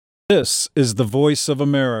This is the voice of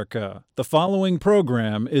America. The following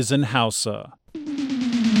program is in Hausa.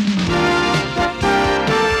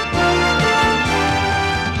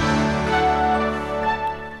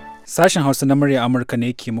 Sashen Hausa na murya Amurka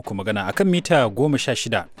ne ke muku magana akan mita 16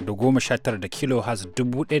 da 19 da kilohertz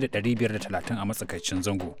 1530 a matsakaicin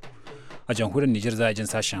zango. A jamhuriyar Nijar za a jin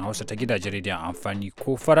sashen Hausa ta gidajen rediyon amfani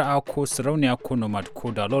ko fara'a ko sarauniya ko nomad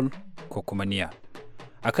ko dalol ko kuma niya.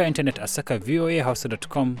 A kan intanet a saka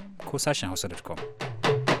voahausa.com ko sashen hausa.com.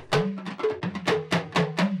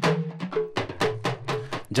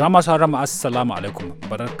 Jama'a masu harama assalamu alaikum,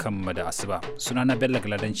 barkanmu da asuba. Sunana Bello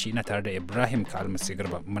Gladanci ina tare da Ibrahim Kalmasi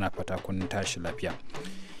Garba, muna fata kun tashi lafiya.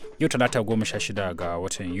 Yau talata 16 ga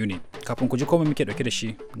watan Yuni. Kafin ku ji komai muke dauke da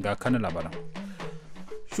shi ga kanin labaran.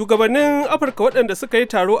 Shugabannin Afirka waɗanda suka yi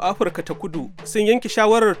taro a Afirka ta Kudu sun yanke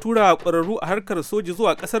shawarar tura ƙwararru a harkar soji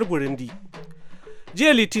zuwa ƙasar Burundi.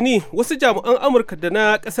 Jiya Litini, wasu jami'an Amurka da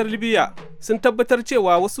na ƙasar Libya sun tabbatar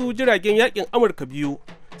cewa wasu jiragen yakin Amurka biyu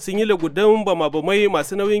sun yi lagudan bama-bamai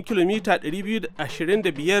masu nauyin kilomita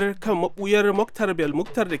 225 kan maɓuyar Moktar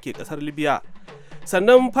Belmokhtar da ke ƙasar Libya.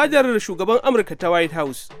 Sannan fadar shugaban Amurka ta White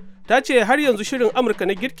House ta ce har yanzu shirin Amurka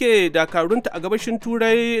na girke dakarunta a gabashin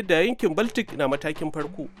Turai da yankin Baltic na matakin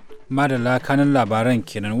farko. Madalla kanin labaran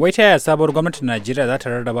kenan. Wai ta yaya sabuwar gwamnatin Najeriya za ta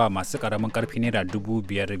rarraba masu ƙaramin ƙarfi naira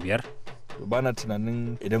 5,500? Ba na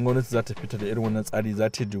tunanin idan gwamnati za ta fita da irin wannan tsari za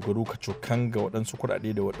ta dogaro kacokan ga waɗansu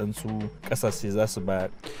kuɗaɗe da waɗansu ƙasashe za su bayar.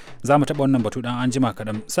 Za mu taɓa wannan batu ɗan an jima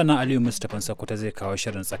kaɗan, sannan Aliyu Mustapha Sakuta zai kawo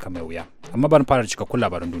shirin tsaka mai wuya. Amma bari fara cikakkun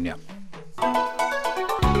labaran duniya.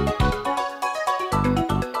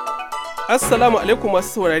 Assalamu alaikum masu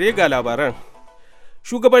saurare ga labaran.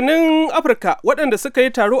 Shugabannin Afirka waɗanda suka yi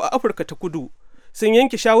taro a Afirka ta Kudu sun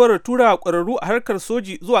yanke shawarar tura ƙwararru a harkar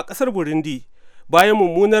soji zuwa ƙasar Burundi bayan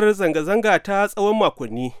mummunar zanga-zanga ta tsawon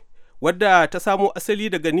makonni, wadda ta samo asali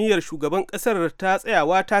daga niyyar shugaban ƙasar ta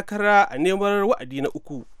tsayawa takara a neman wa'adi na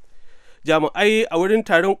uku. Jami'ai a wurin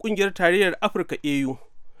taron ƙungiyar tarayyar Afirka AU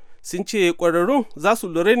sun ce ƙwararrun za su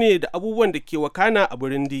lura ne da abubuwan da ke wakana a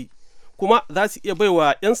Burundi, kuma za su iya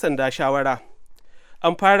baiwa 'yan sanda shawara.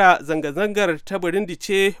 An fara zanga-zangar ta Burundi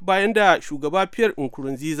ce bayan da shugaba Pierre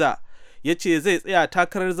Nkurunziza ya ce zai tsaya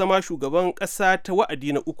takarar zama shugaban ƙasa ta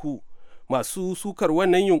wa'adi na uku. Masu sukar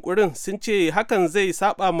wannan yunkurin sun ce hakan zai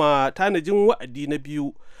saba ma tanajin wa'adi na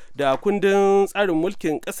biyu da kundin tsarin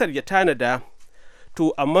mulkin ƙasar ya tanada.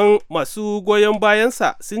 To amma masu goyon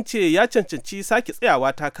bayansa sun ce ya cancanci sake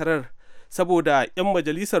tsayawa takarar, saboda 'yan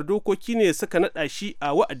majalisar dokoki ne suka naɗa shi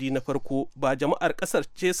a wa'adi na farko, ba jama'ar ƙasar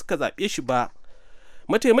ce suka zaɓe shi ba.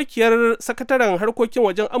 Mataimakiyar sakataren harkokin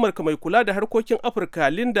wajen Amurka mai kula da harkokin Afirka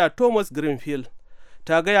Linda Thomas Greenfield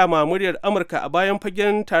ta gaya ma muryar Amurka a bayan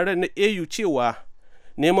fagen taron na AU cewa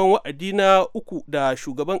neman wa'adi na uku da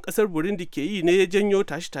shugaban ƙasar Burundi ke yi ne ya janyo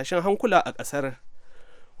tashe-tashen hankula a ƙasar.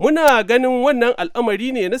 Muna ganin wannan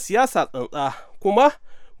al'amari ne na siyasa tsantsa, kuma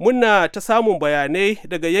muna ta samun bayanai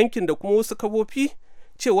daga yankin da kuma wasu kafofi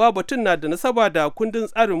cewa batun na da nasaba da kundin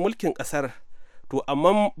tsarin mulkin ƙasar. To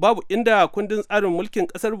amma babu inda kundin tsarin mulkin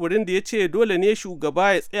ƙasar Burundi ya ce dole ne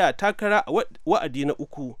shugaba ya tsaya takara a wa'adi na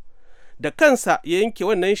uku. Da kansa ya yanke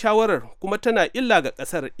wannan shawarar, kuma tana illa ga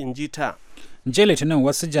ƙasar, inji ta. Jiya Litinin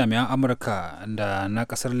wasu jami'an Amurka da na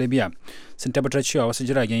ƙasar Libya sun tabbatar cewa wasu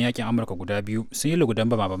jiragen yakin Amurka guda biyu sun yi lugudan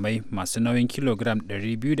bama-bamai masu nauyin kilogram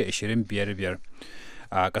 225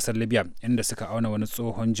 a ƙasar Libya, inda suka auna wani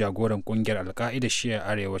tsohon jagoran ƙungiyar Al-Qaida shiyar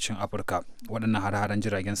arewacin Afirka. Waɗannan har-haren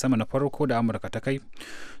jiragen sama na farko da Amurka ta kai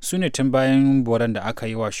su ne tun bayan boran da aka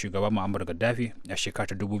yi wa shugaban Muammar Gaddafi a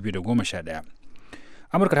shekarar 2011.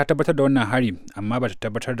 Amurka ta tabbatar da wannan hari, amma ba ta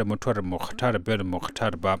tabbatar da mutuwar Moktar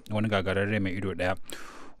Belmokhtar ba, wani gagararre mai ido ɗaya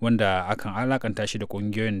wanda akan alakanta shi da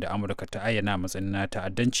ƙungiyoyin da Amurka ta ayyana matsayin na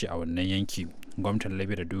ta'addanci a wannan yanki. Gwamnatin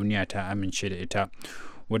Libya da duniya ta amince da ita,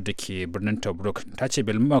 wadda ke birnin Tobruk, ta ce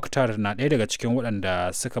Belmokhtar na ɗaya daga cikin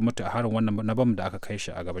waɗanda suka mutu a harin wannan na bam da aka kai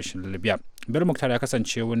shi a gabashin Libya. Belmokhtar ya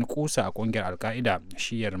kasance wani kusa a ƙungiyar Al-Qaida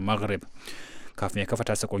shiyar Maghreb kafin ya kafa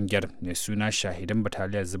tasa kungiyar mai suna shahidan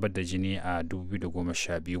bataliyar zubar da jini a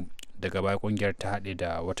 2012. Daga baya kungiyar ta haɗe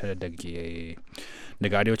da wata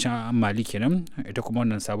daga arewacin Mali kenan, ita kuma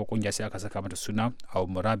wannan sabon kungiya sai aka saka mata suna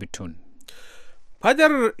Al-Murabitun.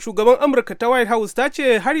 Fadar shugaban Amurka ta White House ta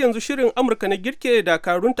ce har yanzu shirin Amurka na girke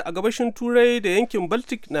dakarunta a gabashin Turai da yankin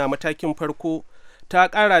Baltic na matakin farko. Ta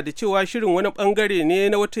ƙara da cewa shirin wani ɓangare ne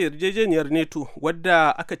na wata yarjejeniyar NATO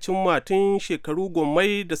wadda aka cimma tun shekaru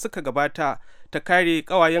gwammai da suka gabata ta kare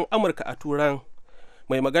ƙawayen Amurka a Turan.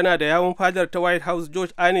 Mai magana da yawun fadar ta White House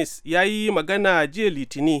George Annis ya yi magana jiya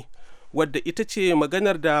Litini, wadda ita ce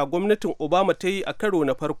maganar da gwamnatin Obama ta yi a karo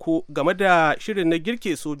na farko game da shirin na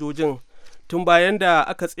girke sojojin tun bayan da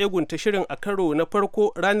aka tsegunta shirin a karo na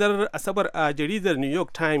farko ranar Asabar a jaridar New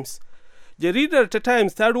York Times. Jaridar ta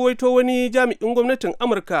Times ta ruwaito wani jami'in gwamnatin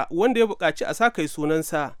Amurka wanda ya buƙaci a sakai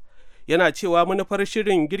sunansa. Yana cewa manufar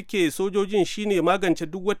shirin girke sojojin shine magance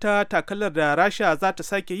duk wata takalar da Rasha za ta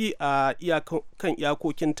sake yi a kan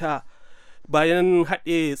iyakokinta bayan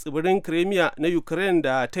haɗe tsibirin Crimea na Ukraine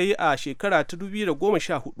da ta yi a shekara ta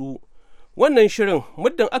 2014. Wannan shirin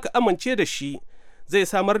muddin aka amince da shi zai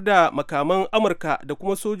samar da makaman Amurka da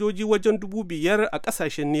kuma sojoji wajen 5,000 a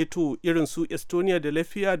ƙasashen NATO irin su Estonia da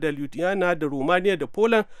Lafiya da Lithuania da Romania da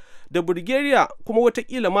Poland da Bulgaria kuma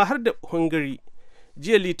watakila ma har da Hungary.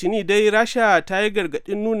 Jiya Litini dai Rasha ta yi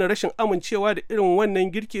gargaɗin nuna rashin amincewa da irin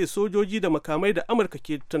wannan girke sojoji da makamai da Amurka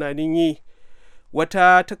ke tunanin yi.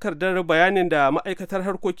 Wata takardar bayanin da ma'aikatar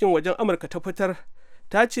harkokin wajen Amurka ta fitar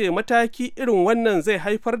ta ce mataki irin wannan zai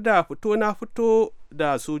haifar da fito na fito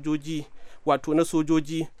da sojoji, wato na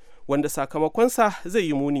sojoji, wanda sakamakonsa zai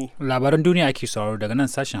yi muni. Labaran duniya ake sauraro daga nan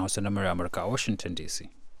sashen Hausa na murya Amurka a Washington DC.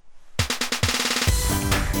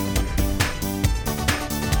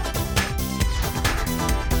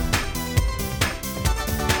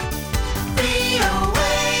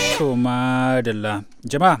 To madalla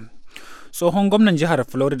jama'a, tsohon gwamnan jihar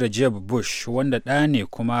Florida Jeb Bush, wanda ɗa ne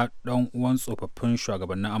kuma ɗan uwan tsofaffin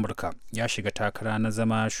shugabannin Amurka, ya shiga takara na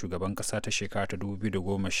zama shugaban ƙasa ta shekara ta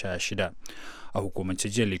 2016 a hukumance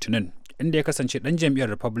jiya Litinin, inda ya kasance ɗan jam'iyyar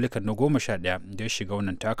Republican na 11 da ya shiga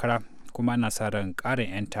wannan takara, kuma ana sa ran ƙarin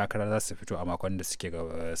 'yan takara za su fito a makon da suke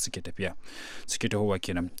tahowa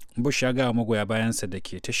kenan. Bush ya gaya magoya bayansa da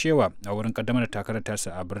ke ta shewa a wurin kaddamar da takarar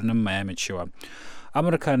tasa a birnin Miami cewa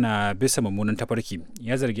Amurka na bisa mummunan tafarki.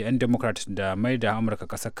 Ya zargi 'yan Democrat da mai da Amurka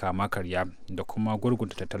ƙasar kama karya da kuma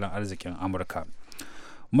gurgunta tattalin arzikin Amurka.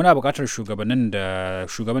 Muna buƙatar shugaban da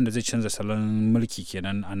zai canza salon mulki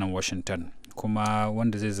kenan a nan Washington, kuma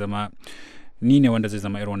wanda zai zama irin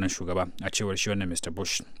wannan shugaba, a cewar shi wannan Mr.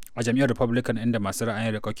 Bush. A jam'iyyar Republican, inda masu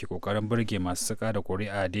ra'ayin riƙau ke kokarin burge masu saka da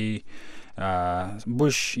ƙuri'a dai,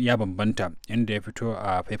 Bush ya bambanta, inda ya fito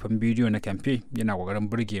a faifan bidiyo na kamfe yana kokarin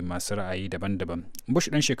burge masu ra'ayi daban-daban. Bush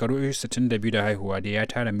ɗan shekaru 62 da haihuwa dai ya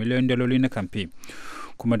tara miliyoyin daloli na kamfe,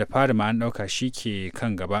 kuma da fari ma an ɗauka shi ke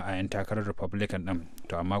kan gaba a 'yan takarar Republican ɗin.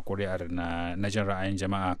 To amma ƙuri'ar na jin ra'ayin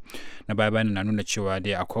jama'a na baya-bayan na nuna cewa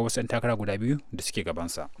dai akwai wasu 'yan takara guda biyu da suke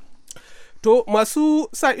gabansa. To masu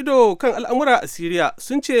sa ido kan al'amura a Siriya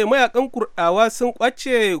sun ce mayakan Kurɗawa sun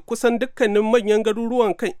kwace kusan dukkanin manyan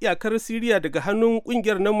garuruwan kan iyakar Siriya daga hannun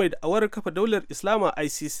ƙungiyar nan mai da'awar kafa daular Islama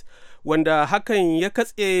ISIS, wanda hakan ya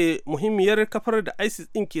katse muhimmiyar kafar da ISIS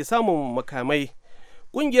ɗin ke samun makamai.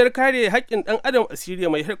 Ƙungiyar kare haƙƙin ɗan adam a Siriya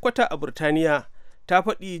mai harkwata a Burtaniya ta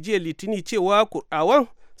faɗi jiya Litini cewa Kurɗawan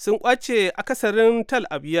sun kwace akasarin Tal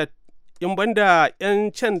Abyad, in banda 'yan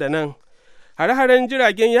can da nan. Hare-haren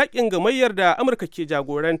jiragen yakin gamayyar da Amurka ke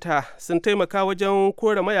jagoranta sun taimaka wajen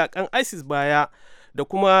kore mayakan ISIS baya da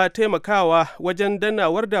kuma taimakawa wajen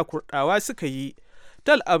danawar da Kurɗawa suka yi.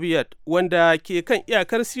 Tal Abyad, wanda ke kan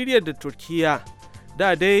iyakar Siriya da Turkiya,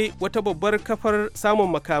 da dai wata babbar kafar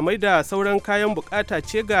samun makamai da sauran kayan bukata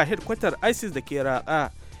ce ga hedkwatar ISIS da ke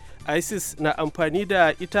ratsa. ISIS na amfani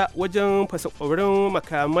da ita wajen fasa ƙwaurin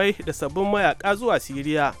makamai da sabbin mayaka zuwa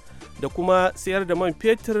Siriya, da kuma sayar da man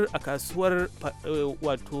fetur a kasuwar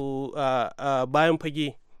bayan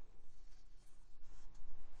fage.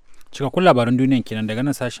 Cikakkun labaran duniyan kenan daga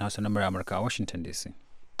nan sashen Hausa na murya Amurka a Washington DC.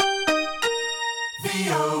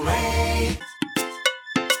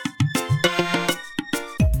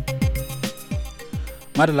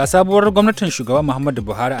 Madalla, sabuwar gwamnatin shugaban Muhammadu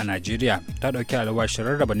Buhari a Najeriya ta ɗauki alwashin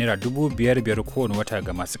rarraba naira 5,500 kowane wata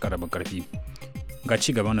ga masu ƙaramin ƙarfi. Ga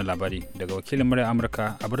ci gaban wannan labari daga wakilin murya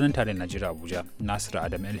Amurka a birnin tarayyar Najeriya Abuja, Nasiru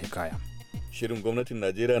Adam El Hikaya. Shirin gwamnatin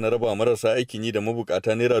Najeriya na raba marasa aikin yi da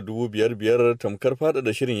mabukata naira 5,500 tamkar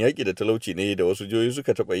faɗaɗa shirin yaƙi da talauci ne da wasu jihohi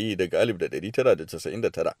suka taɓa yi daga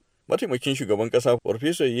 1999. Mataimakin shugaban ƙasa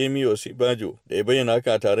Farfesa Yemi Osibajo da ya bayyana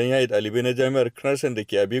haka a taron yayi ɗalibai na jami'ar Crescent da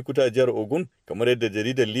ke Abeokuta jihar Ogun, kamar yadda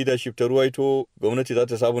jaridar Leadership ta ruwaito, gwamnati za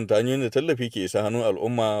ta sabunta hanyoyin da tallafi ke isa hannun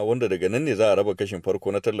al'umma, wanda daga nan ne za a raba kashin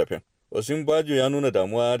farko na tallafin. Osibajo ya nuna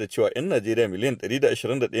damuwa da cewa 'yan Najeriya miliyan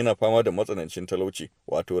 121 na fama da matsanancin talauci,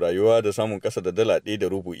 wato rayuwa da samun ƙasa da dala ɗaya da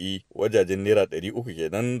rubu'i, wajajen naira 300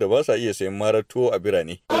 kenan, da ba sa iya sayan marar tuwo a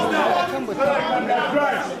birane.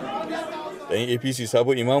 Dan APC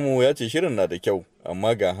Sabo Imamu ya ce shirin na da kyau,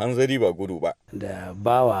 amma ga hanzari ba gudu ba. Da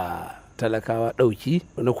bawa talakawa ɗauki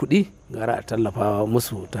na kuɗi, gara a tallafawa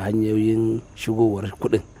musu ta hanyoyin shigowar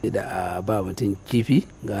kuɗin. Da a ba mutum kifi,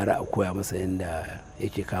 gara a koya masa yadda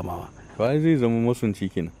yake kamawa. Ba zai zama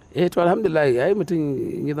masunci kenan. To alhamdulillah, yayi mutum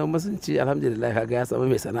ya zama masunci, alhamdulillah kaga ya samu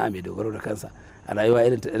mai sana'a mai dogaro da kansa. a rayuwa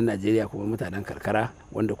irin ta ɗan Najeriya kuma mutanen karkara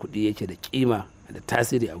wanda kuɗi yake da kima da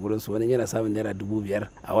tasiri a gurin su, wani yana samun naira 5,000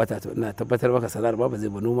 a wata, to ina tabbatar maka sana'ar ba zai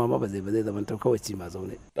ba, noma ma ba zai zama ta kawai ci ma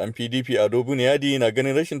zaune. Dan PDP Ado Buniyadi na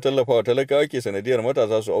ganin rashin tallafawa talakawa ke sanadiyar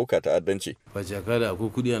matasa su auka ta'addanci. Facaka da akwai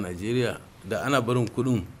kuɗi a Najeriya da ana barin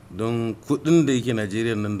kuɗin, don kuɗin da yake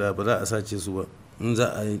Najeriya nan da ba za a sace su ba. In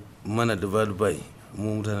za a yi mana divide by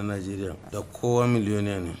mu mutanen Najeriya da kowa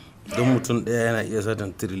miliyoniya ne, don mutum ɗaya yana iya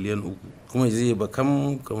satan tiriliyan 3 kuma zai ba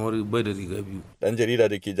kamar bai da riga biyu. Dan jarida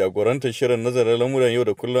da ke jagorantar shirin nazarin lamuran yau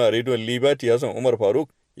da kullum a rediyon Liberty Hassan Umar Faruk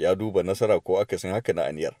ya duba nasara ko akasin haka na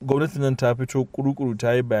aniyar. Gwamnati nan ta fito kurukuru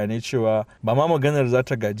ta yi bayanai cewa ba ma maganar za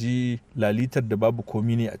ta gaji lalitar da babu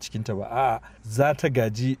komi ne a cikinta ba, a'a za ta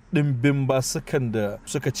gaji ɗimbin basukan da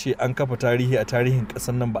suka ce an kafa tarihi a tarihin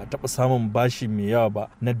ƙasar nan ba a taɓa samun bashi mai yawa ba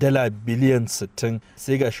na dala biliyan 60,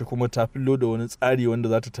 sai gashi kuma ta fillo da wani tsari wanda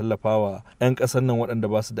za ta tallafa wa 'yan ƙasar nan waɗanda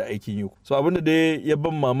ba su da aikin yi. So abin da dai ya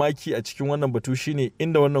ban mamaki a cikin wannan batu shine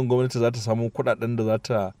inda wannan gwamnati za ta samu kuɗaɗen da za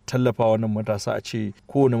ta tallafa wannan matasa, a ce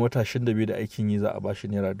kowane matashin da bai da aikin yi za a bashi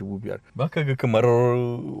naira 5,000. Ba ka ga kamar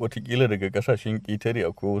watakila daga kasashen ƙetare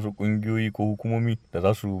akwai wasu ƙungiyoyi ko hukumomi da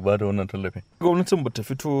za su ba da wannan tallafin? Gwamnatin ba ta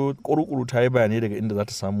fito ƙurƙuru ta yi bayanai daga inda za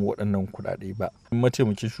ta samu waɗannan kuɗaɗe ba.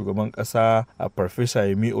 Mataimakin shugaban ƙasa a Farfesa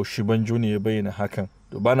Yemi Oshibanjo ne ya bayyana hakan.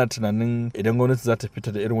 Ba na tunanin idan gwamnati za ta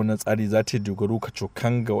fita da irin wannan tsari za ta dogaro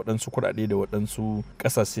kacokan ga waɗansu kuɗaɗe da waɗansu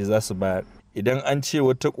ƙasashe za su bayar. Idan an ce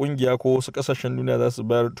wata kungiya ko wasu kasashen duniya za su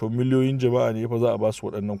bayar, to miliyoyin jama'a ne fa za a ba su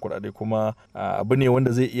waɗannan kuɗaɗe, kuma abu ne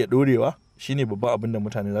wanda zai iya ɗorewa. Shine babban abin da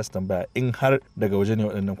mutane za su tambaya in har daga waje ne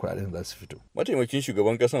waɗannan kuɗaɗen za su fito. Mataimakin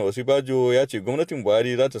shugaban ƙasar Osibajo ya ce gwamnatin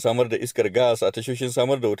Buhari za ta samar da iskar gas a tashoshin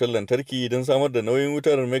samar da wutar lantarki don samar da nauyin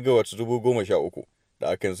wutar megawatts 13,000 da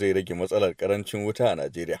hakan zai rage matsalar karancin wuta a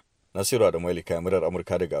Najeriya. Nasiru da Malika, murar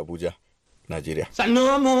Amurka daga Abuja, Najeriya.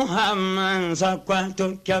 Sannu Muhammad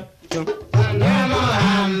Sakwato Kyaftin. Sannu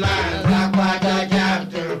Muhammad Sakwato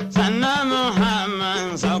Kyaftin. Sannu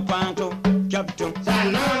Muhammad Sakwato Kyaftin.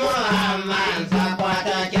 Sannu Muhammad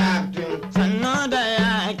Sakwato Kyaftin. Sannu da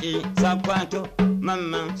yaƙi Sakwato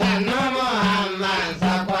Mamman. Sannu Muhammad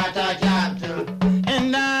Sakwato Kyaftin.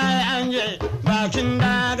 Inda an je bakin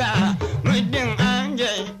daga muddin an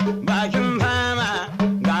je bakin fama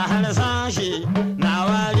ga harsashi na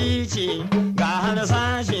walici.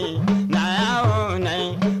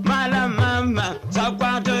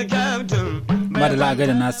 Madala a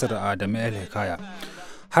gaida Nasir Adamu El-Hikaya.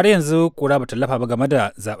 Har yanzu kura bata lafa ba game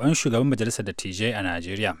da zaben shugaban majalisar dattijai a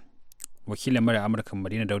Najeriya. Wakilin murya Amurka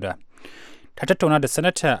Madina Dauda ta tattauna da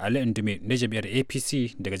Sanata Ali Indume na jam'iyyar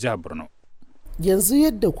APC daga jihar Borno. Yanzu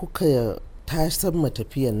yadda kuka tasan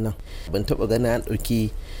matafiyan nan, ban taɓa gani an ɗauki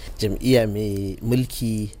jam'iyya mai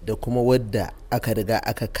mulki da kuma wadda aka riga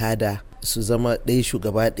aka kada su zama ɗaya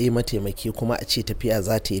shugaba ɗaya mataimaki kuma a ce tafiya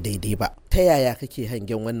za ta yi daidai ba. Ta yaya kake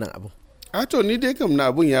hangen wannan abin? To ni dai kam na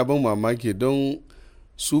abun ya ban mamaki, don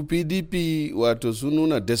su PDP wato su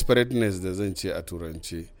nuna desperateness da zan ce a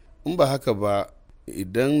turance. In ba haka ba,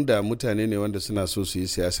 idan da mutane ne wanda suna so su yi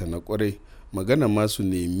siyasa na kwarai, magana ma su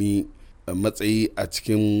nemi matsayi a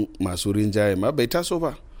cikin masu rinjaye ma bai taso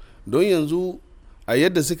ba. Don yanzu a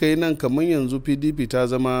yadda suka yi nan, kamar yanzu PDP ta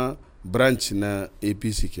zama branch na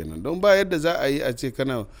APC kenan. Don ba yadda za a yi a ce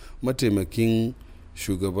kana mataimakin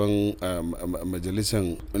shugaban majalisar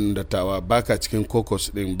dattawa baka cikin caucus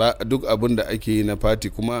din ba, duk abin da ake yi na party,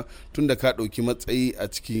 kuma tunda ka ɗauki matsayi a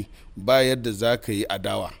ciki ba yadda za ka yi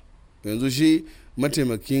adawa. Yanzu shi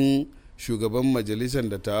mataimakin shugaban majalisar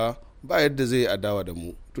dattawa ba yadda zai yi adawa da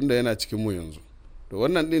mu tunda yana cikin mu yanzu. To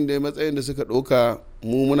wannan din dai matsayin da suka ɗauka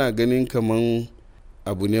mu muna ganin kaman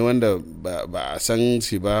abu ne wanda ba a san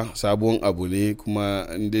shi ba, sabon abu ne, kuma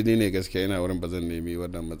inda ne gaskiya ina wurin ba zan nemi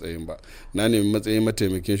wannan matsayin ba. Na nemi matsayin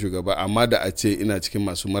mataimakin shugaba, amma da a ce ina cikin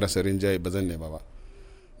masu marasa rinjaye ba zan nema ba.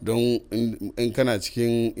 Don in kana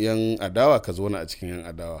cikin yan adawa ka zo a cikin yan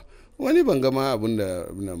adawa. Wani ban gama abin da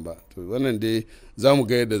nan ba. To wannan dai za mu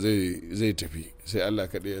ga yadda zai tafi, sai Allah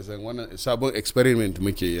kaɗai ya san. Wannan sabon experiment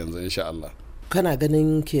muke yanzu insha Allah. Kana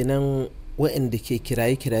ganin kenan waɗanda ke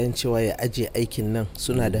kirayen cewa ya aje aikin nan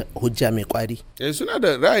suna da hujja mai kwari? Suna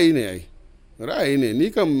da ra'ayi ne ai. Ra'ayi ne. Ni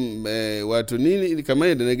kam wato ni kamar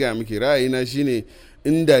yadda na gaya miki, ra'ayina shine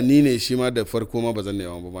inda ni ne shi ma da farko ma ba zan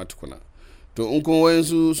nema ba ma tukuna. To in kuma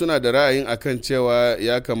wayansu suna da ra'ayin akan cewa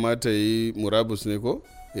ya kamata yi murabus ne ko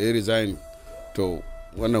ya yi resign, to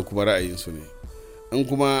wannan kuma ra'ayinsu ne. In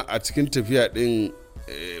kuma a cikin tafiya din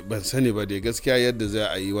ban sani ba dai gaskiya yadda za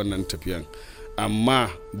a yi wannan tafiyan. Amma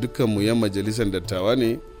dukkanmu yan majalisar dattawa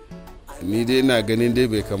ne, ni dai ina ganin dai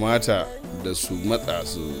bai kamata da su matsa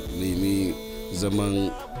su nemi zaman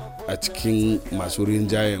a cikin masu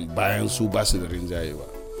rinjayen bayan su ba su da rinjaye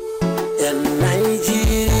ba. 'Yan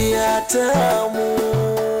Najeriya ta mu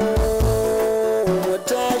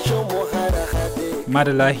tashi mu hada haɗe.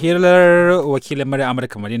 Madalla hirar wakilin murya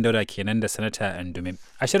Amurka Madina Dauda kenan da sanata Andume.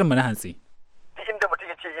 A shirinmu na hantsi. Inda mutum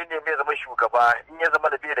ya ce ya nemi ya zama shugaba in ya zama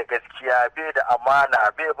da bai da gaskiya bai da amana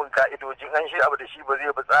bai bin ka'idojin an shirya abu da shi ba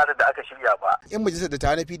zai bi tsarin da aka shirya ba. Yan majalisar da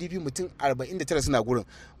ta na PDP mutum 49 suna gurin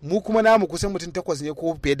mu kuma namu kusan mutum 8 ne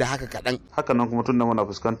ko fiye da haka kaɗan. Haka nan kuma tun da muna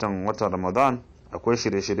fuskantar watan Ramadan akwai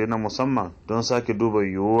shirye-shirye na musamman don sake duba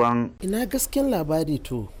yiwuwan. Ina gasken labari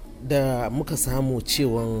to da muka samu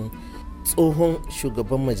cewan tsohon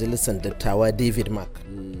shugaban majalisar dattawa David Mark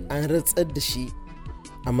an rantsar da shi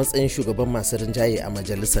a matsayin shugaban masu rinjaye a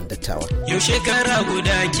majalisar dattawa. Yau shekara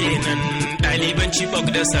guda kenan ɗaliban Chibok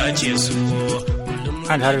da sace su.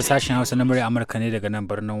 An harar sashen Hausa na murya Amurka ne daga nan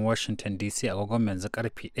birnin Washington DC a agogon yanzu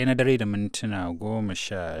karfe 1 na dare da mintuna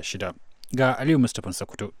 16. Ga Aliyu Mustapha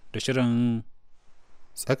Sokoto da shirin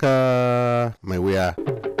Tsaka mai wuya.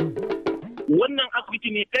 Wannan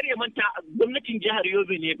asibiti ne kar ya manta gwamnatin jihar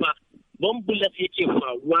Yobe ne fa bambulas yake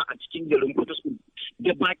faruwa a cikin garin Kutasku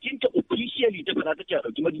da bakinta officially ta fada take a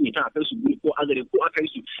dauki majinyata a kai su guri ko azare ko a kai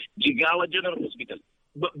su Jigawa General Hospital.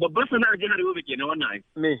 Babban sana'ar jihar Yobe kenan wannan aiki.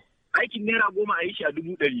 Me? Aikin naira 10 a yi shi a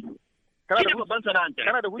 100. Kana da babban sana'anta.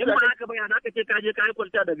 Kana da hujja? In ba haka ba yana ka ce ka je ka yi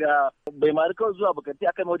kwalta daga bai mari kawai zuwa Bukarti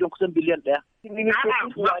akan wajen kusan biliyan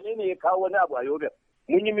 1. Wane ne ya kawo wani abu a Yobe?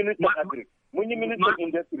 Mun yi ministan agri, mun yi ministan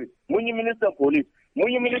industry, mun yi ministan police, mun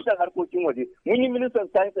yi ministan harkokin waje, mun yi ministan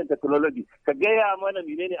science and technology. Ka gaya mana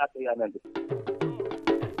menene aka yi a nan.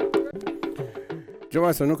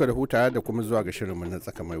 Jama'a sanuka da hutawa da kuma zuwa ga shirinmu na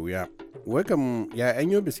tsaka mai wuya. Wai kam ya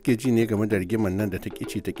 'yan Yobe suke ji ne game da rigimar nan da ta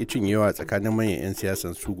kicin yawa tsakanin manyan 'yan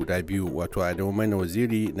siyasan su guda biyu, wato Adamu Maina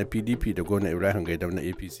Waziri na PDP da Gwamna Ibrahim Gaidam na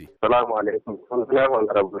APC. Salamu alaikum. Sunana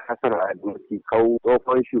Honorable Hassan Adamu Kau,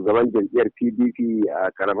 tsohon shugaban jam'iyyar PDP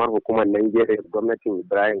a karamar hukumar Najeriya gwamnatin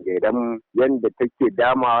Ibrahim Gaidam, yadda take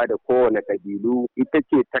damawa da kowane kabilu ita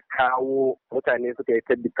ce ta kawo mutane suka yi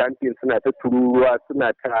ta kamfen suna ta tururuwa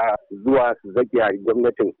suna ta zuwa su zage a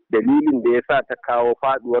gwamnatin. Dalilin da ya sa ta kawo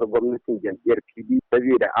faduwar gwamnatin jam'iyyar PDP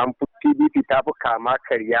saboda an fi PDP ta fi kama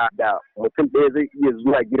karya da mutum ɗaya zai iya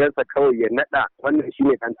zuwa gidansa kawai ya naɗa wannan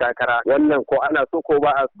shine ɗan takara, wannan ko ana so ko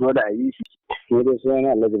ba a dole a yi shi. Ni dai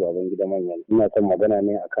suna Alhaji Babangida Manyan. Ina kan magana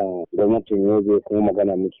ne akan gwamnatin Yobe kuma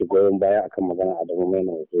magana muke goyon baya akan magana Adamu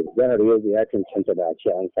Maina Waziri. Jihar Yobe ya cancanta da a ce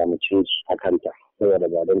an samu canji a kanta. Saboda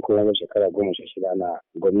ba don kuma shekara 16 na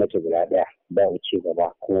gwamnati guda ɗaya ba ci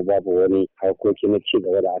gaba kuma babu wani harkoki na ci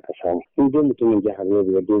gaba da aka samu. In dai mutumin jihar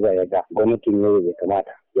Yobe ya duba ya ga gwamnatin Yobe bai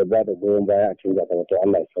kamata ya ba da goyon baya a canja ta wato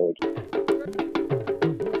Allah ya sauke.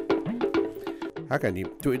 Haka ne,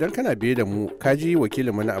 to idan kana biye da mu kaji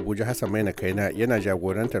wakilinmu na Abuja Hassan Maina Kaina yana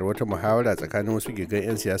jagorantar wata muhawara tsakanin wasu gigan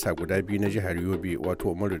 'yan siyasa guda biyu na jihar Yobe,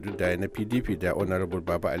 wato Umaru Duddaye na PDP da Honorable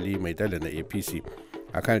Baba Ali Maidala na APC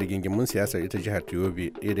akan rigingimun siyasar ita jihar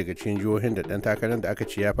Yobe, ɗaya daga cikin jihohin da ɗan takarar da aka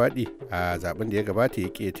ce ya faɗi a zaben da ya gabata ya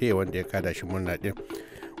ƙetaya wanda ya kada shi murna ɗin.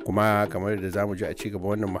 Kuma kamar da zamu ji a ci gaba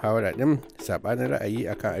wannan muhawara din, sabanin ra'ayi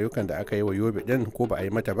akan ayyukan da aka yi wa Yobe din ko ba a yi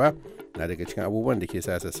mata ba na daga cikin abubuwan da ke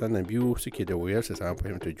sa sassan nan biyu suke da wuyar su samu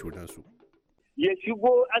fahimtar junansu. Ya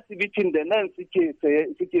shigo asibitin da nan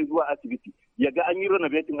suke zuwa asibiti ya ga an yi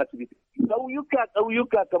renovating asibiti.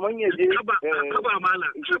 Ƙauyuka kamar ya je haba mala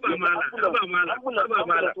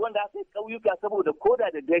wanda aka yi ƙauyuka saboda koda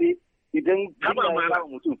da dare idan ya kama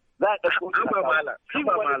mutum za a ɗauko shi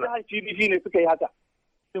wani jihar PDP ne suka yi haka.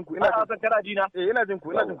 ina jin ku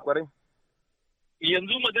kwarai.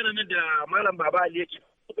 Yanzu magana nan da Malam Baba Ali yake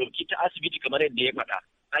dauki ta asibiti kamar yadda ya faɗa.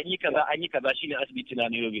 An yi kaza shine asibiti na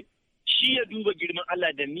Yobe. Shi ya duba girman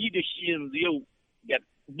Allah da ni da shi yanzu yau da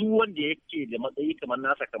duk wanda yake da matsayi kamar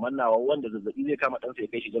nasa kamar nawa wanda zazzabi zai kama ɗansa ya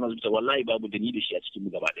kai shi jama'a zuciya wallahi babu da ni da shi a cikin mu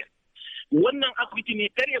gaba ɗaya. Wannan asibiti ne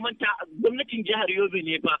kar ya manta gwamnatin jihar Yobe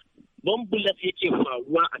ne fa bambulas yake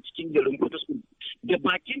faruwa a cikin garin Kutasku da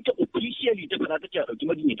bakinta officially ta fada take a dauki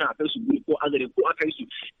majinyata a kai su guri ko azare ko a kai su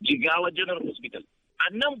Jigawa General Hospital.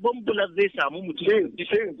 A nan bambulas zai samu mutum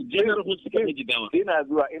General Hospital na Jigawa.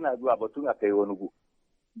 Ina zuwa batun a kai wani gu.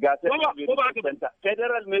 Ga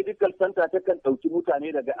Federal Medical Center ta kan dauki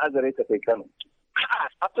mutane daga azare ta kai Kano.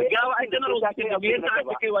 Jigawa ai General Hospital me yasa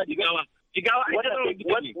ake kaiwa Jigawa? Jigawa ai General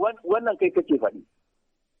Hospital. Wannan kai kake faɗi.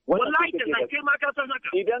 Wallahi da sai kai ma ka san haka.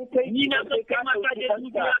 Idan kai ni na san kai ma ka je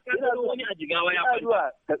duniya ka ga wani a Jigawa ya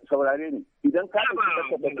faɗi. Saurare ni. Idan ka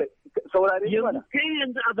saurare ni mana. Kai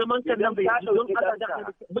yanzu a zaman kan nan bai don Allah da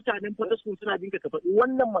mutanen Fatasku suna jinka ka faɗi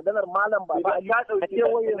wannan maganar Malam Baba Ali ka ce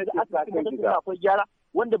wai yanzu asibiti da akwai gyara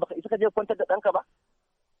wanda baka isa ka je kwantar da ɗanka ba.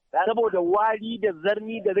 saboda wari da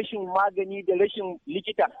zarni da rashin magani da rashin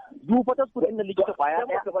likita duk fatasku da inda likita kwaya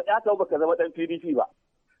ɗaya ka faɗa ka baka zama dan PDP ba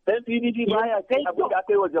dan PDP baya kai abin da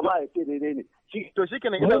aka yi wa jama'a ya ce daidai ne to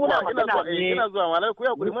shikenan ina zuwa malai ku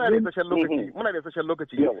ya kuri muna da isasshen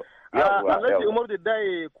lokaci Alhaji Umar da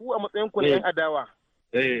Daye ku a matsayin ku na yan adawa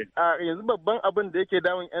yanzu babban abin da yake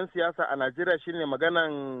dawon 'yan siyasa a Najeriya shine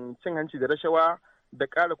maganan cin hanci da rashawa da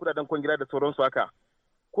ƙara kudaden kwangila da sauransu haka.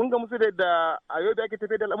 Kun ga musu da a yau da ake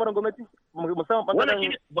tafiya da al'amuran gwamnati musamman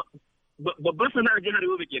bangaren babban sana'ar jihar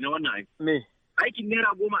Yobe kenan wannan aiki. Me? Aikin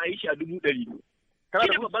naira 10 a yi shi a 100. Kana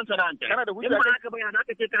da babban sana'ar ta. Kana da hujja. In ba haka bayan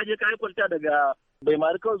haka ce ka je ka yi kwalta daga bai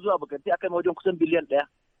mari kawai zuwa Bukati akan wajen kusan biliyan 1.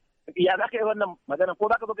 Ya za ka yi wannan magana ko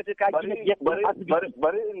za ka zo ka ce ka gina asibiti?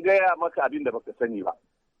 Bari in gaya maka abin da baka sani ba.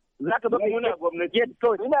 Za ka zo ka muna gwamnati.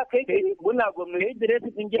 Muna gwamnati.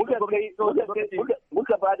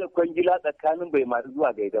 Muka ba da kwangila tsakanin bai masu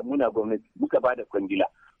zuwa gaida muna gwamnati. Muka ba da kwangila.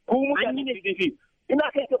 Ku muka ne PDP.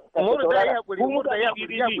 Ina kai ka.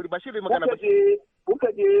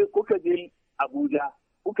 Kuka je Abuja.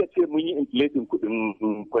 Kuka ce mun yi inflating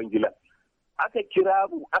kuɗin kwangila. Aka kira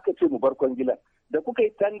mu aka ce mu bar kwangilan. Da kuka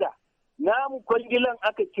yi tanda namu kwangilan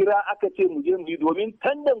aka kira aka ce mu je mu yi domin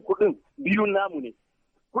tandan kuɗin biyun namu ne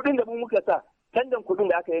kuɗin da mu muka sa tandan kuɗin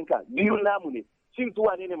da aka yanka biyun namu ne shin su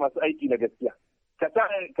wane ne masu aiki na gaskiya ka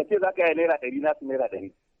ce za ka yi naira 100 nasu naira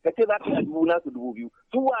 100 ka ce za ka yi 1000 nasu 2000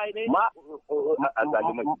 su wane ne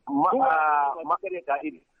azzalumai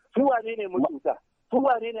su wane ne mutunta su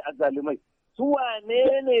wane ne azzalumai su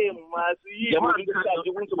wane ne masu yi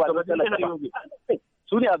domin su ba da talaka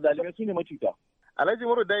su ne azzalumai su ne macuta. Alhaji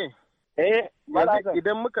Muru Dai.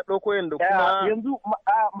 Idan muka ɗauko yanda kuma yanzu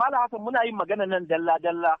Malam Hassan muna yin magana nan dalla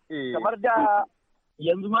kamar da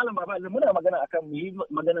yanzu Malam Baba muna magana akan mu yi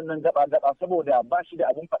maganan nan gaba saboda ba shi da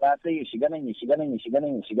abin faɗa sai ya shiga nan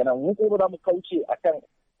mu ko ba za mu kauce akan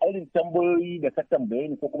irin tambayoyi da ka tambaye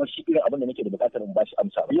ni ko kuma shi irin abin da nake da buƙatar in ba shi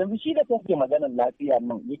amsa ba yanzu shi da kake maganar lafiya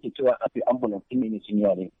nan yake cewa a fi ambulance ne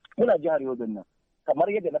siniya ne muna jihar Yobe nan kamar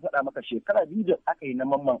yadda na faɗa maka shekara 2 da aka yi na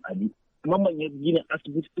Mamman Ali Mamman ya gina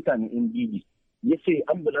asibitoci na NDD ya ce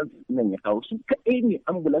ambulance nan ya kawo su kaɗai ne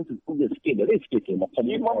ambulance su da suke da rai suke taimakon.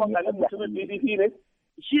 Shi Mamman Ali mutumin PDP ne?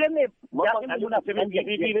 Shi ne Mamman Ali mutumin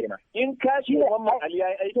PDP ne? In ka shi Mamman Ali ya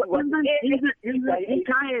yi aiki in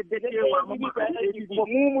ka yadda cewa Mamman Ali mu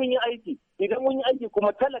mun yi aiki idan mun yi aiki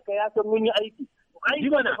kuma talaka ya san mun yi aiki. Aiki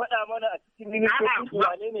da faɗa mana a cikin ministoci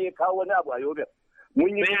wane ne ya kawo wani abu a Yobe. Mun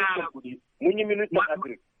yi ministan kuɗi, mun yi ministan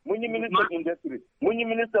agri, mun yi ministan industry, mun yi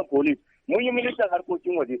ministan police, mun yi ministan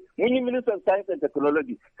harkokin waje, mun yi ministan science and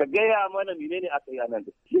technology. Ka gaya mana menene aka yi a nan.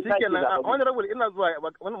 Shikenan, wani rabu ina zuwa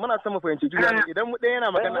muna son mu fahimci juna idan mu ɗaya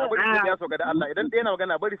yana magana bari sai ɗaya soka da Allah idan ɗaya yana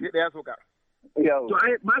magana bari sai ɗaya soka. To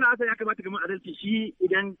ai Malam Hassan ya kamata kamar adalci shi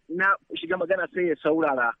idan na shiga magana sai ya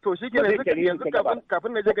saurara. To shikenan yanzu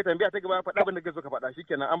kafin na je ka tambaya ta gaba faɗa abin da kake so ka faɗa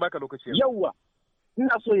shikenan an baka lokaci. Yawwa.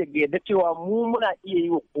 Ina so ya yadda cewa mu muna iya yi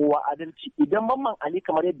wa kowa adalci idan Mamman Ali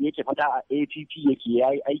kamar yadda yake faɗa a APP yake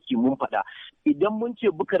yayi aiki mun faɗa idan mun ce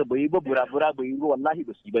bukar bai ba burabura bai yi wallahi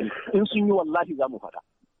ba su bane in sun yi wallahi za mu faɗa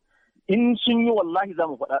in sun yi wallahi za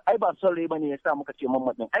mu faɗa ai ba son rai bane yasa muka ce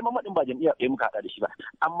Mamman din ai Mamman din ba jam'iyyar ɗaya muka haɗa da shi ba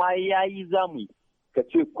amma yayi za mu yi ka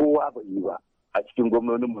ce kowa bai yi ba a cikin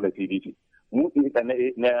gwamnoninmu na PDP mu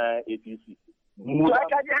na APC to ai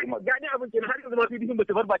kaji gani abin kenan har yanzu ma PDP ba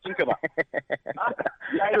ta bar bakin ka ba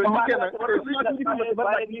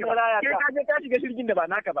ka shiga shirgin da ba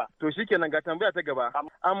naka ba to shikenan ga tambaya ta gaba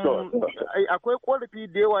akwai korafi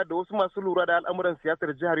da yawa da wasu masu lura da al'amuran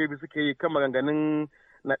siyasar jihar Yobe suke yi kan maganganun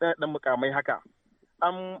na ɗan mukamai haka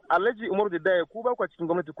Alhaji Umar Diddaye ku ba ku cikin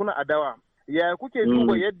gwamnati kuna adawa ya kuke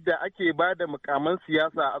duba yadda ake ba da mukaman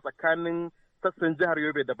siyasa a tsakanin sassan jihar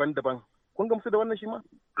Yobe daban-daban kun gamsu da wannan shi ma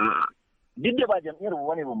duk da ba jam'iyyar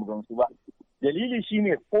ba ne ba mu gamsu ba dalili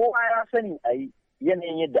shine kowa ya sani a yi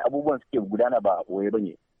yanayin yadda abubuwan suke gudana ba a ɓoye ba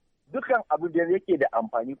ne dukkan abu da yake da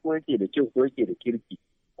amfani ko yake da kyau ko yake da kirki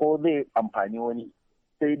ko zai amfani wani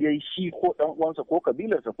sai dai shi ko ɗan uwansa ko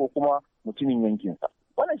kabilarsa ko kuma mutumin yankinsa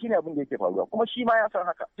wannan shine abin da yake faruwa kuma shi ma ya san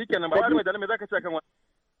haka shikenan ba wani mai me zaka ce kan wannan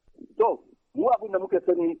to mu abin da muka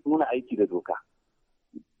sani muna aiki da doka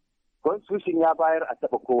constitution ya bayar a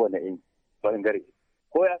taɓa kowane bangare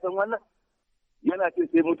ko ya san wannan yana ce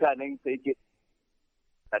sai mutanen sai ke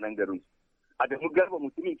a nan garin Adamu Garba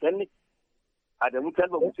mutumin can ne Adamu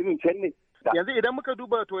Talba mutumin can ne yanzu idan muka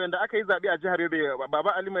duba to yanda aka yi zaɓe a jihar Yobe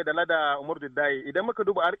Baba Ali Mai Dala da Umar Diddaye idan muka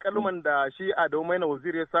duba alƙaluman da shi Adamu Maina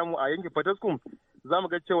Waziri ya samu a yankin Fataskum za mu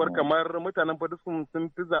ga cewar kamar mutanen Fataskum sun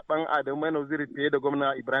fi zaɓen Adamu Maina Waziri fiye da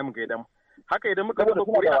gwamna Ibrahim Gaidam haka idan muka duba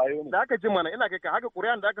kuri'a da aka ji mana ina kai haka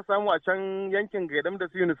kuri'an da aka samu a can yankin Gaidam da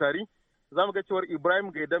su Yunusari za mu ga cewar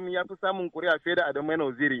Ibrahim Gaidam ya fi samun kuri'a fiye da Adamu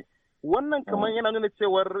Waziri. Wannan kamar yana nuna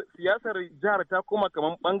cewar siyasar jihar ta koma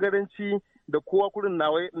kamar bangaranci da kowa kurin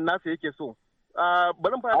nasa yake so.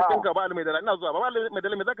 Bari fara da kanka ba Maidala, ina zuwa. Ba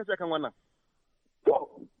Maidala, me zaka ce kan wannan?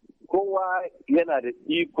 Kowa yana da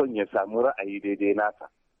ikon ya samu ra'ayi daidai nasa,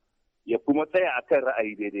 ya kuma tsaya akan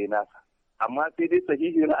ra'ayi daidai nasa. Amma sai dai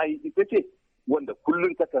sahihin ra'ayi ita ce wanda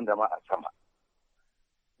kullum takan zama a sama.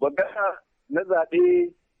 Magana na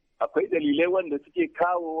zaɓe akwai dalilai wanda suke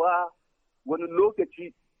kawowa wani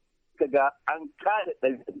lokaci kaga an kada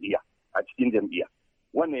ɗan jam'iyya a cikin jam'iyya.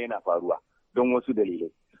 Wannan yana faruwa don wasu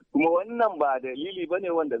dalilai. Kuma wannan ba dalili bane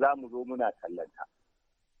wanda za mu zo muna kallanta.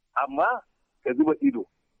 Amma ka zuba ido,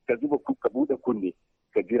 ka buɗe kunne,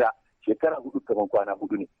 ka jira shekara 4 kamar kwana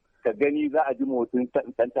 4 ne. Ka gani za a ji motsin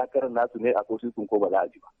ɗan takarar nasu ne a kotun ko ba za a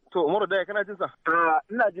ji ba. To Umaru Daya kana jin sa?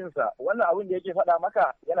 Ina jin sa. Wannan abin da yake faɗa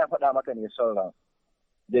maka yana faɗa maka ne son ran.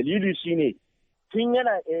 Dalili shine tun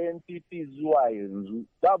yana ANPP zuwa yanzu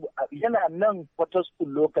yana nan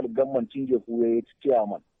Potoskum local government Tinjefu ya yi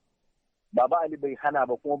chairman. Baba Ali bai hana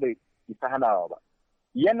ba kuma bai isa hanawa ba.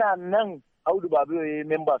 Yana nan Audu Babu ya yi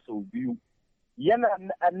memba sau 2. Yana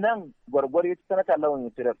nan Gwargwar ya ci sanata Lawan ya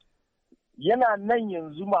tirar. Yana nan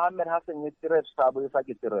yanzu Muhammad Hassan ya tirar sabo ya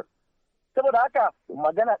sake tirar. Saboda haka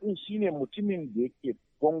magana din shine mutumin da yake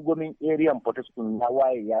gongomin area Potoskum na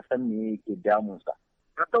waye ya san me yake damunsa.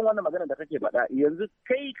 Akan wannan magana da kake faɗa yanzu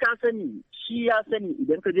kai ka sani shi ya sani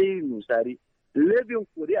idan ka je yin nusari lebin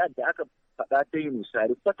kuri'a da aka faɗa ta yin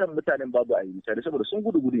nusari fatan mutanen babu a yi nusari saboda sun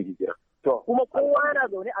gudun hijira. To kuma kowa yana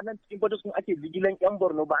zaune a nan cikin Potoskum ake jigilan yan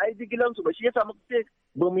Borno ba a yi jigilan su ba shi yasa muka ce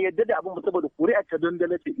ba mu yadda da abin ba saboda kuri'a ta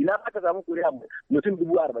dondala ce ina aka samu kuri'a mutum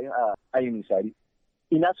 40,000 a yi nusari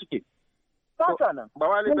ina suke. Fata nan. Ba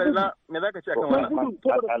wali da me zaka ce akan wannan?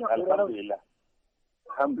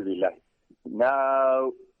 Alhamdulillah. Na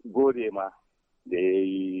gode ma da ya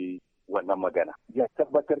yi wannan magana. Ya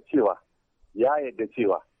tabbatar cewa ya yadda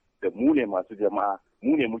cewa da mu ne masu jama'a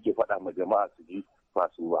mu ne muke faɗa ma jama'a su ji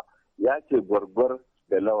fasu ba. Ya ce Gwargwar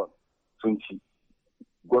da Lawan sun ci.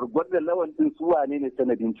 Gwargwar da Lawan din su wane ne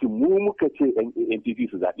sanadin cin mu muka ce NPP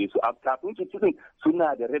su zaɓe su. Kafin su cikin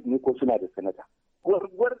suna da red ne ko suna da sanata.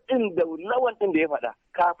 Gwargwar din da Lawan din da ya faɗa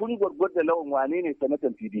kafin Gwargwar da Lawan wane ne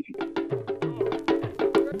sanatan PDP.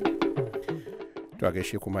 To a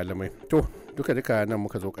gaishe ku malamai. To duka nan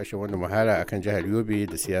muka zo ƙarshen wannan muhara akan jihar Yobe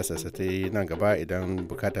da siyasa sa ta yi nan gaba idan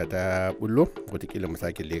bukata ta bullo wataƙila mu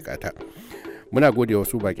sake leƙa ta. Muna gode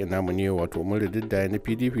wasu bakin namu ne wato mun ridda na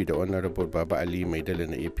PDP da honorable Baba Ali Maidala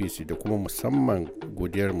na APC da kuma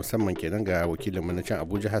godiyar musamman kenan ga wakilin mu na can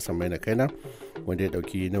Abuja Hassan Maina Kaina wanda ya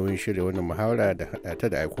dauki nauyin shirya wannan muhawara da hada ta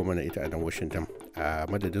da aiko mana ita a nan Washington. A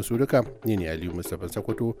madadin su duka ni ne Aliyu Mustapha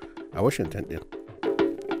Sokoto a Washington din.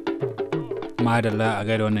 Madalla a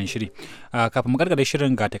gaida wannan shiri. Kafin mu karkare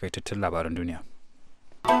shirin ga takaitattun labaran duniya.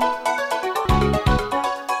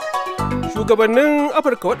 Shugabannin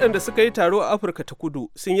Afirka waɗanda suka yi taro a Afirka ta Kudu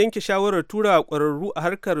sun yanke shawarar tura ƙwararru a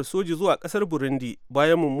harkar soji zuwa ƙasar Burundi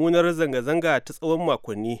bayan mummunar zanga-zanga ta tsawon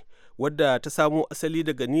makonni wadda ta samo asali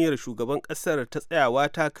daga niyyar shugaban ƙasar ta tsayawa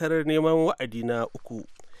takarar neman wa'adi na 3.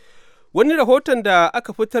 Wani rahoton da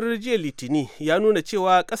aka fitar jiya Litini ya nuna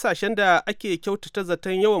cewa ƙasashen da ake kyautata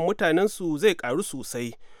zaton yawan mutanensu zai ƙaru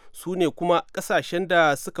sosai su ne kuma ƙasashen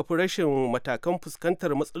da suka fi rashin matakan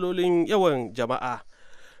fuskantar matsalolin yawan jama'a.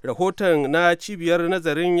 Rahoton na cibiyar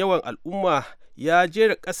nazarin yawan al'umma ya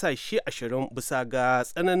jera ƙasashe 20 bisa ga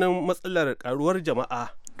tsananin matsalar ƙaruwar jama'a.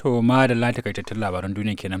 To ma da takaitattun labaran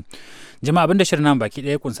duniya kenan. Jama'a abinda shirin nan baki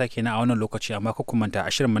ɗaya kunsa kenan a wannan lokaci amma ku kumanta a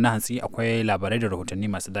shirin mu na hantsi akwai labarai da rahotanni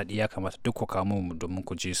masu daɗi ya kamata duk ku kawo mu domin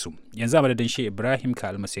ku ji su. Yanzu a madadin shi Ibrahim ka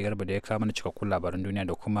almasi garba da ya kawo mana cikakkun labaran duniya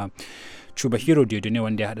da kuma Chuba Hero Diodone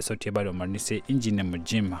wanda ya haɗa sauti ya bada umarni sai injiniyan mu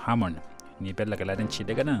Jim Hammond. Ni Bello Galadanci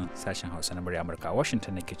daga nan sashen Hausa na murya Amurka a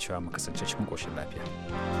Washington nake cewa mu kasance cikin koshin lafiya.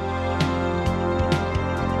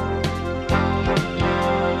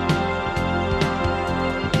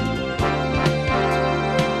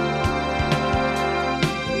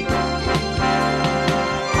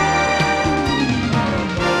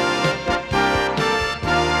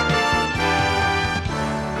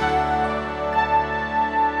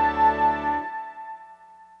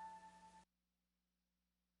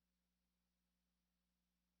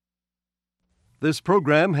 This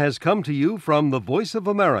program has come to you from the Voice of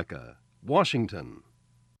America, Washington.